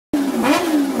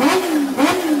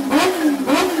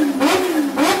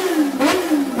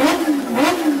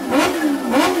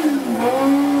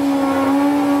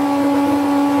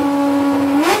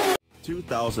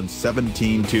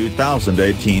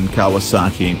2017-2018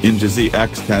 Kawasaki Ninja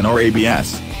ZX-10R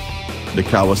ABS. The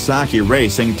Kawasaki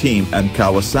racing team and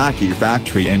Kawasaki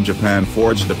factory in Japan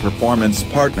forged a performance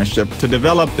partnership to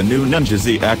develop the new Ninja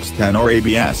ZX-10R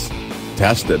ABS.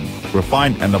 Tested,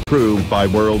 refined and approved by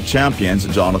world champions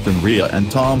Jonathan Rea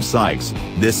and Tom Sykes,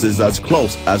 this is as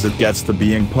close as it gets to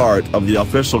being part of the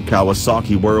official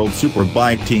Kawasaki World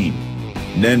Superbike team.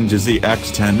 Ninja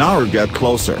ZX-10R Get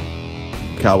Closer.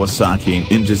 Kawasaki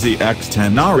Ninja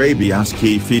ZX-10R ABS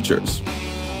key features.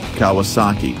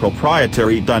 Kawasaki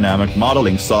proprietary dynamic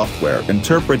modeling software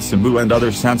interprets MU and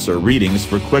other sensor readings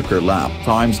for quicker lap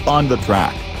times on the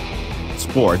track.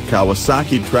 Sport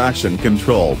Kawasaki traction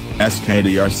control,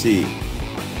 S-KTRC.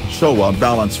 SHOWA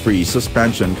balance-free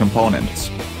suspension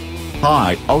components.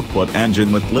 High output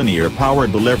engine with linear power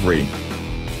delivery.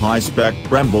 High-spec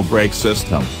BREMBO brake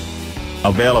system.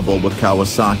 Available with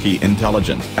Kawasaki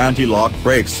Intelligent Anti-Lock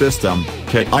Brake System,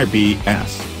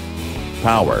 KIBS.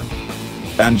 Power.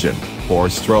 Engine,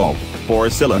 4-stroke,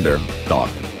 4-cylinder, DOHC,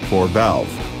 4-valve,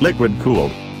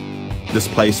 liquid-cooled.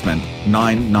 Displacement,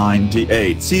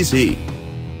 998 cc.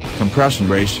 Compression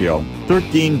ratio,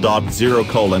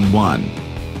 13.0:1.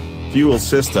 Fuel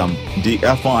system,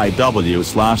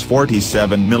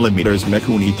 DFIW/47mm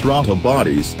Mikuni throttle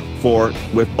bodies, 4,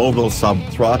 with oval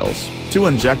sub-throttles, 2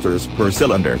 injectors per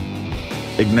cylinder.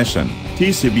 Ignition,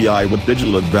 TCBI with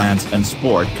digital advance and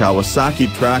sport Kawasaki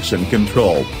traction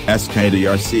control,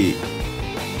 S-KTRC.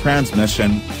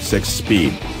 Transmission,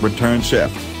 6-speed, return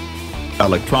shift.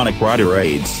 Electronic rider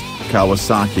aids,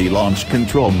 Kawasaki launch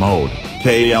control mode,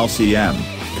 KLCM,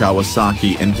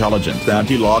 Kawasaki intelligent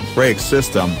anti-lock brake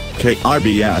system,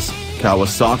 KIBS,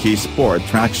 Kawasaki sport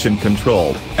traction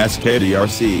control,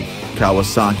 S-KTRC,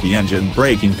 Kawasaki engine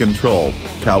braking control,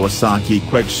 Kawasaki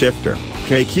quick shifter,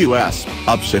 KQS,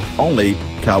 upshift only,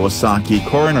 Kawasaki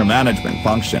corner management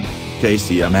function,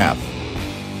 KCMF.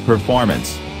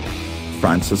 Performance.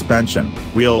 Front suspension,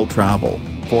 wheel travel,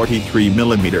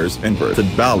 43mm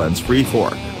inverted balance free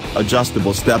fork,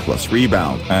 adjustable stepless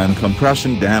rebound and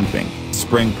compression damping,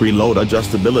 spring preload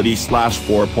adjustability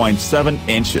 /4.7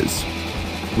 inches.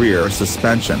 Rear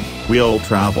suspension, wheel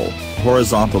travel,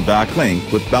 horizontal backlink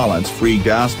with balance-free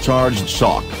gas-charged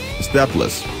shock,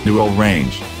 stepless, dual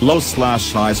range,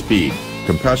 low/high speed,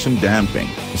 compression damping,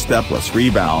 stepless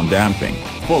rebound damping,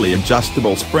 fully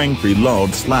adjustable spring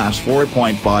preload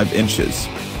 /4.5 inches.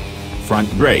 Front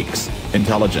brakes,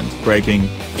 intelligent braking,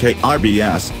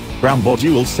 KIBS, BREMBO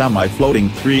dual semi-floating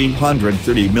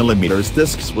 330mm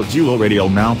discs with dual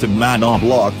radial-mounted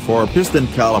monoblock 4-piston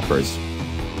calipers.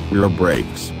 Rear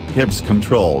brakes, KIBS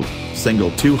controlled,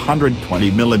 single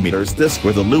 220mm disc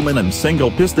with aluminum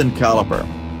single-piston caliper.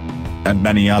 And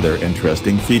many other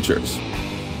interesting features.